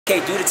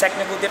Okay, due to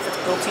technical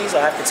difficulties,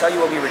 I have to tell you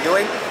what we were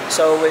doing.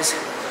 So it was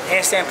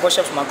handstand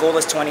push-ups. My goal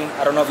is 20.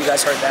 I don't know if you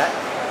guys heard that.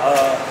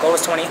 Goal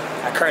is 20.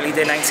 I currently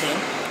did 19.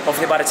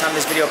 Hopefully by the time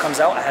this video comes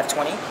out, I have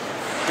 20.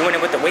 Doing it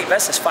with the weight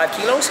vest is 5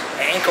 kilos,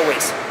 and ankle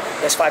weights,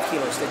 that's 5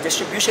 kilos. The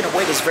distribution of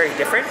weight is very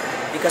different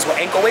because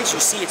with ankle weights, you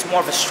see it's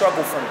more of a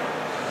struggle for me.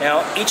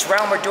 Now, each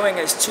round we're doing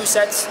is 2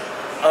 sets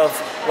of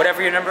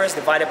whatever your number is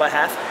divided by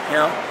half, you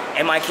know.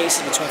 In my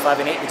case, it's between 5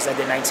 and 8 because I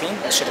did 19.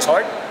 That shit is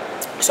hard.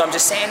 So I'm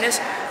just saying this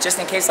just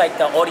in case like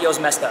the audio's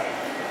messed up.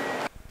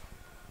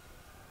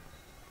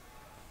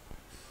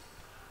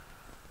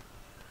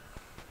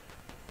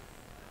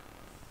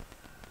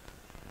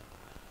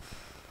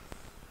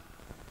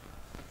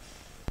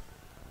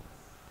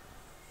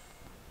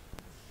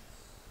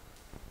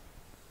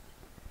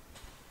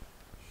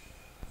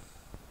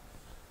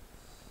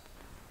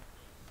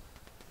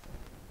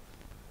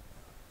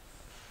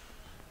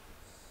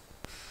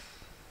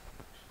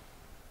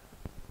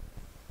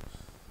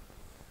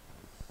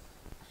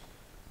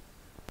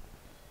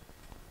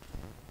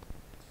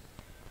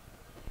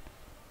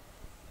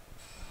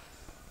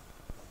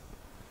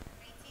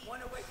 One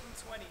away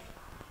from 20.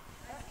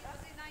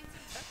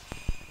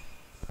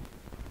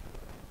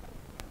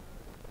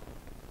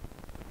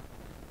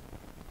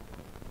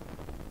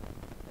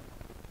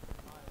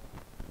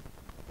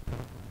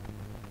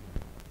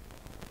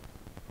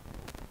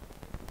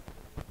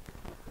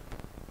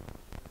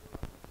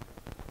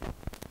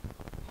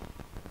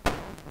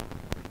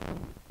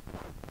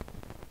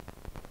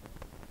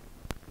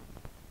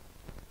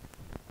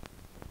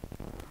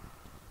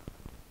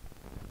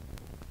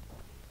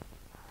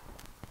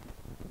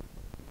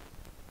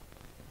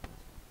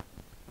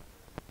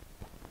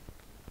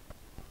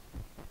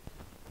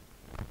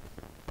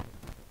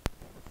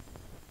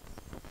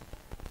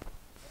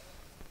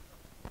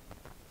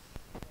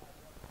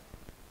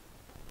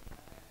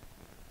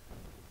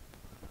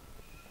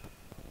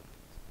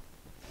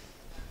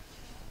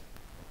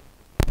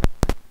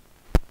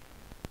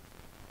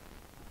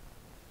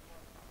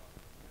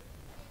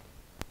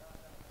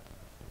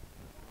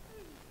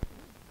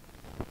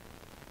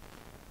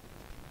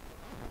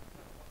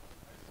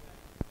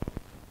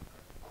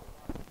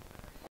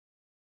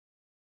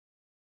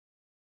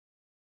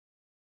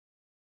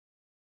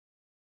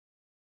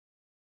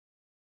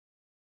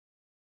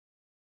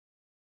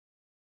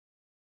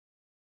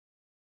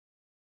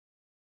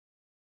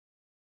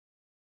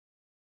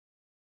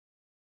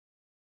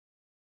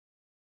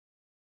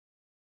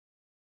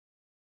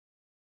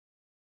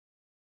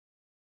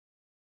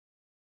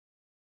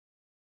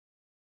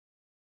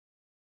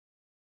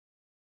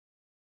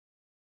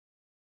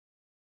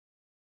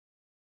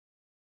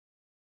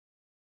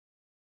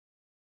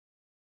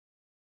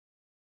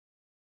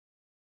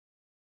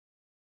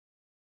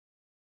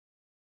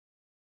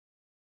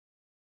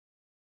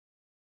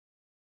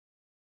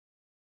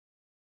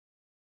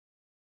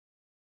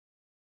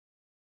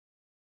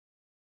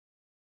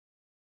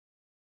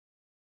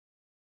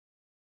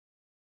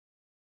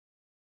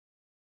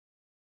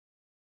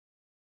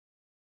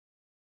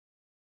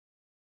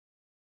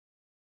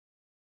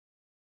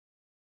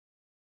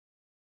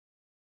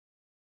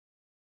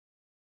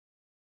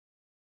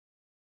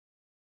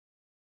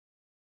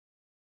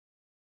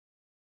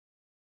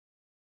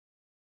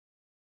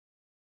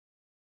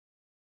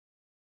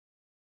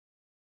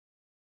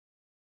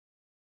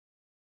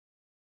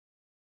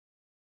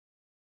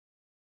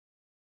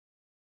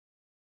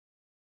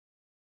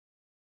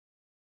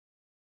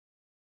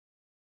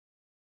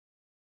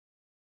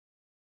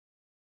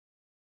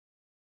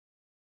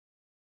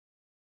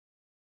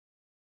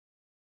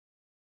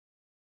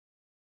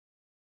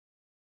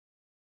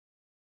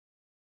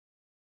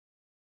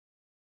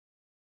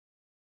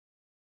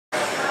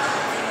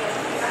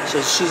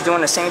 So she's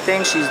doing the same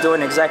thing. She's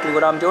doing exactly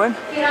what I'm doing.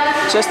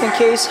 Just in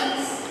case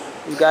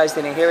you guys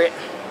didn't hear it,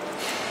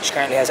 she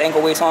currently has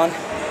ankle weights on.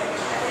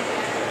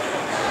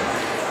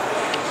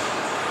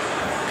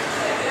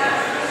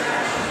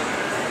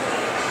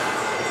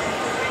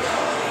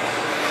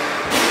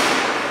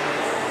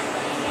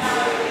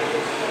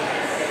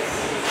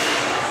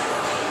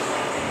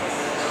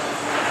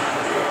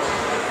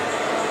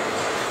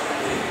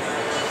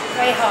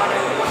 Way harder.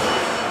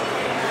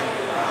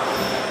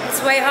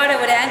 It's way harder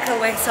with the ankle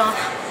weights on.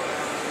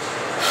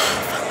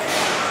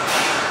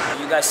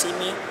 You guys see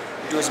me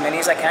do as many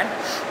as I can.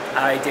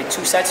 I did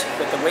 2 sets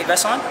with the weight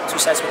vest on, 2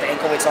 sets with the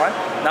ankle weights on.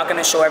 I'm not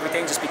gonna show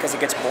everything just because it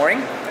gets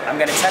boring. I'm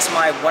gonna test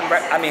my one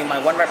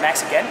rep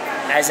max again,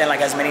 as in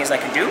like as many as I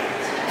can do,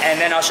 and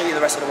then I'll show you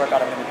the rest of the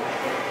workout I'm gonna do.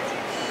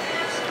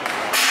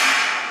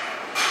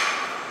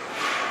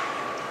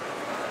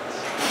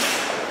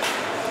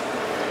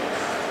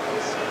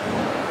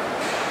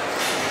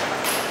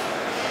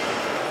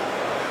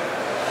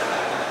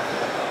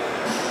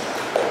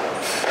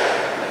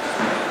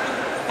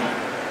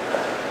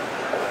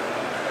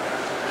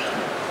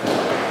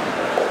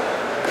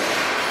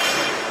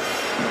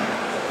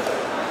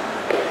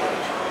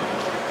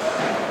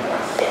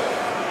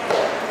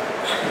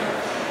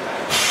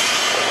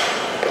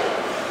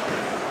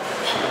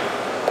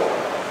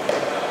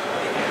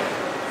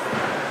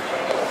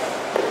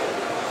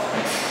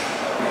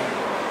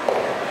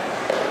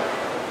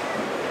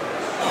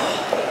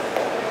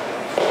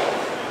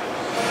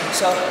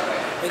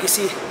 can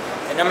see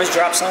the numbers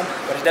drop some,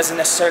 but it doesn't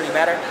necessarily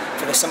matter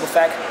for the simple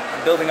fact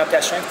I'm building up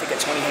that strength to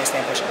get 20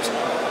 handstand push-ups.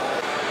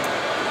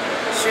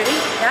 Ready?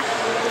 Yeah.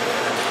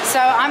 So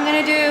I'm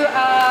gonna do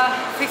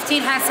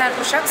 15 handstand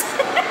push-ups.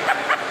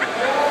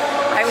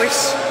 I wish.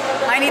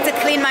 I need to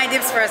clean my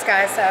dips first,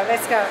 guys, so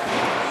let's go.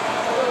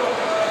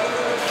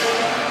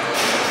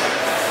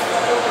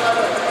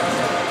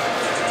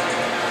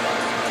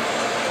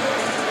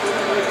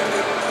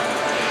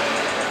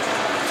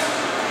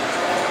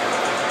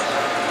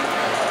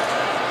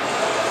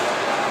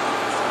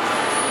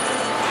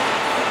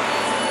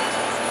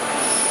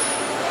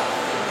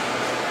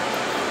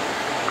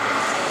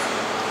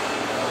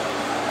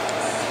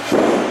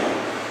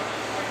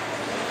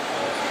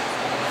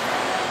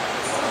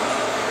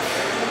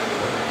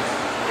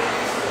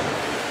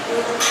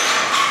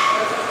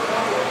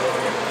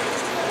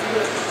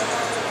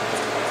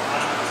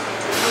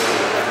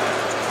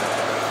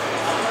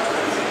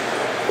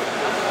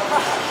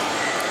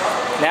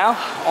 Now,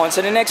 on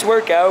to the next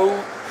workout.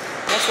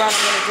 Next round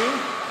I'm gonna do,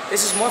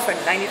 this is more for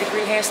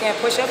 90-degree handstand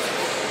push-ups,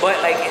 but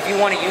like if you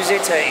wanna use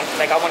it to,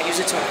 like I wanna use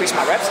it to increase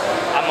my reps,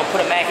 I'm gonna put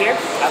a mat here.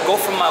 I go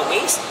from my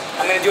waist,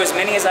 I'm gonna do as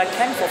many as I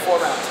can for 4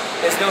 rounds.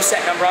 There's no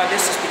set number on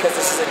this just because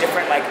this is a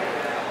different,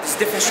 this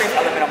different strength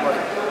element I'm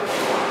working.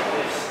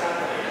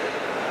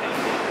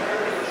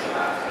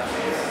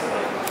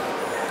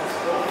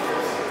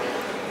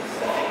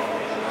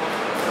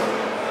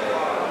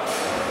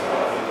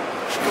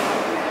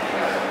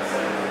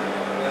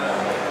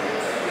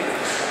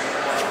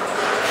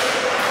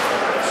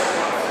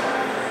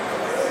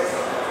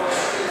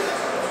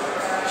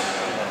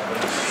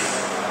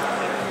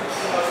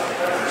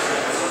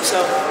 So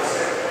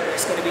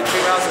it's going to be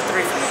 3 rounds of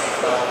 3 for me.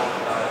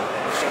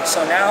 Okay,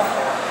 so now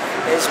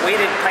is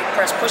weighted pike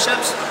press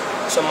push-ups.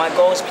 So my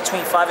goal is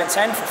between 5 and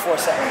 10 for 4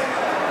 seconds.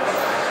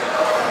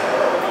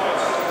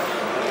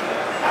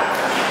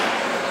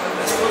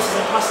 As close as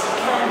I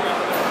possibly can.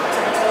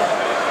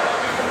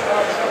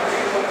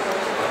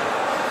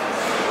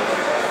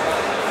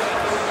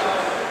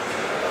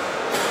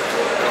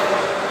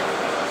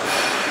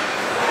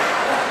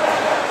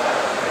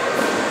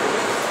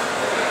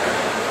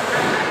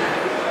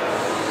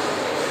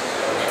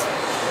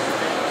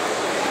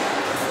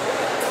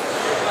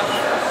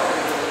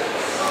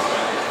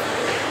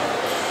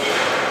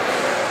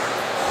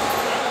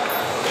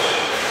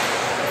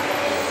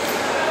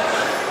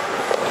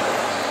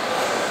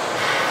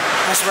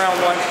 That's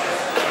round 1.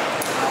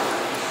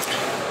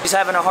 She's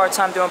having a hard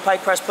time doing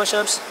pike press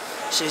push-ups.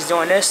 She's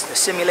doing this to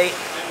simulate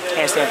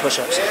handstand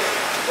push-ups.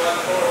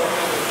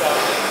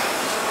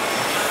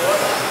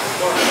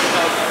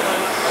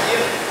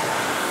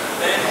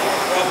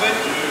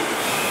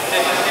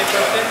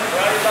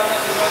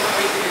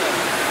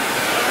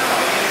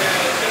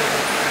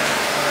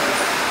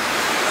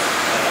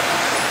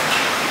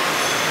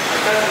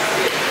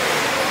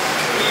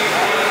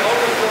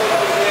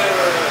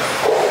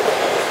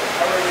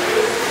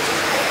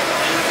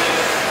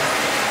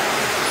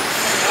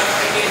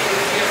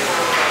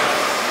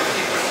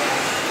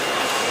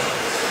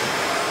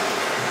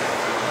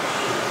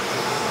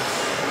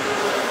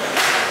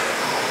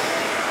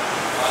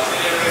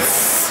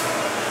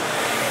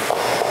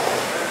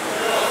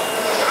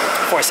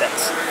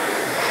 Sets.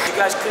 You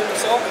guys clean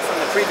this off from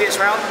the previous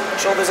round.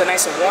 Shoulders are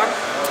nice and warm.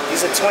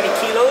 These are 20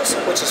 kilos,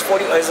 which is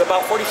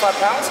about 45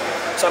 pounds.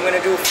 So I'm going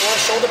to do 4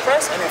 shoulder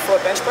press and then 4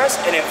 bench press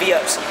and then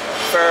V-ups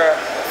for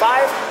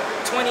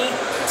 5, 20,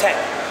 10.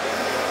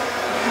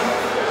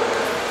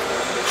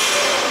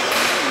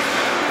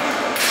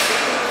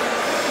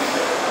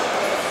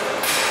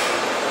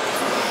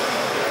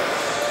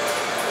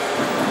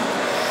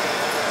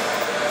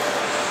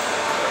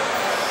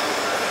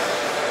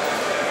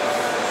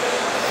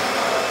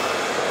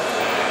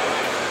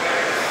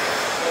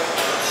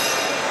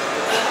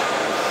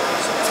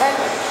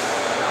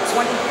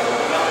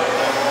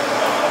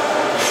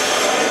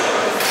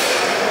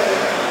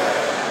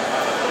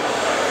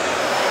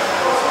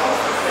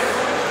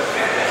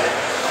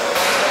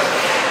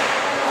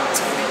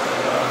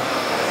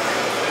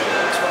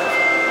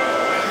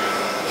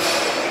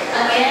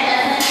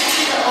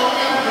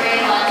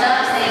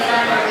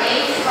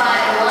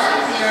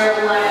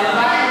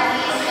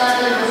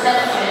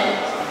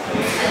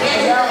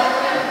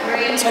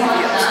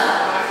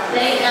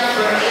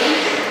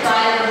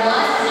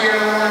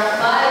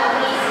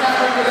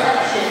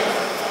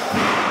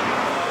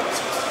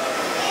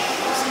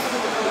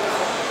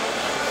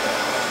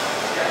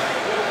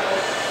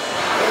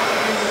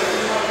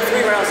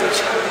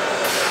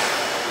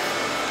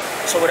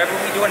 So whatever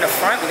we do in the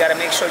front, we got to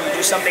make sure you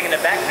do something in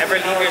the back. Never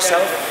leave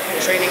yourself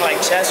training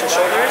like chest or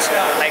shoulders,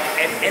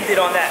 and end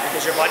it on that,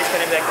 because your body's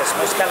going to be like this.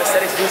 Most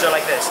calisthenics dudes are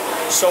like this.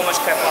 So much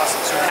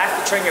capacity. So you have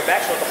to train your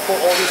back so you can pull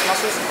all these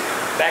muscles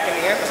back in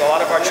the air, because a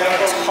lot of our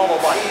training is hollow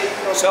body.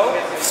 So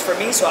it's for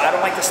me, so I don't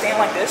like to stand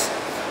like this.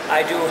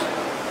 I do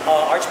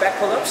arch back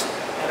pull-ups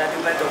and I do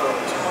bent over.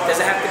 It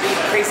doesn't have to be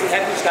crazy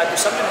heavy. You just got to do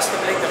something to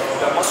stimulate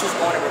the muscles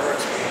going in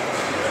reverse.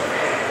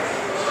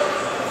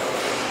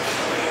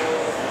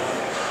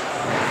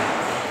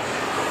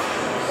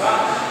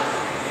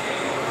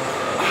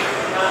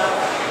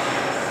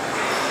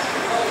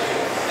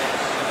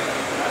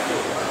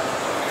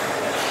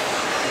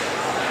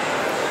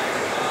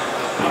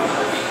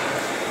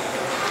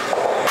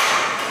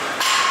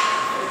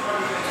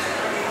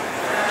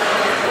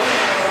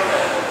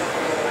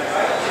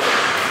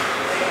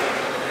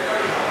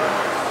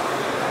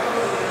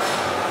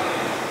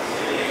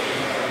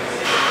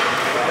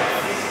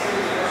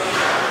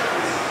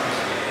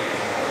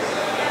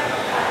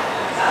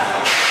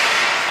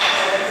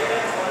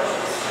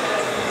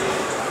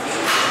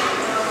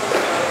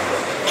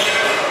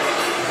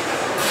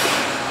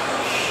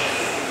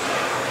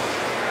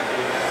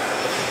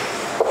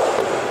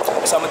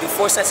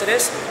 4 sets of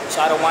this, so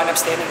I don't wind up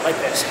standing like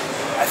this.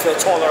 I feel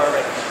taller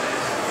already.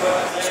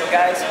 So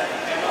guys,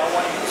 I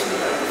want you to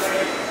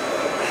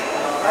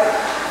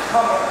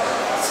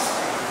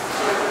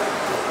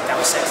that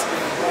was 6.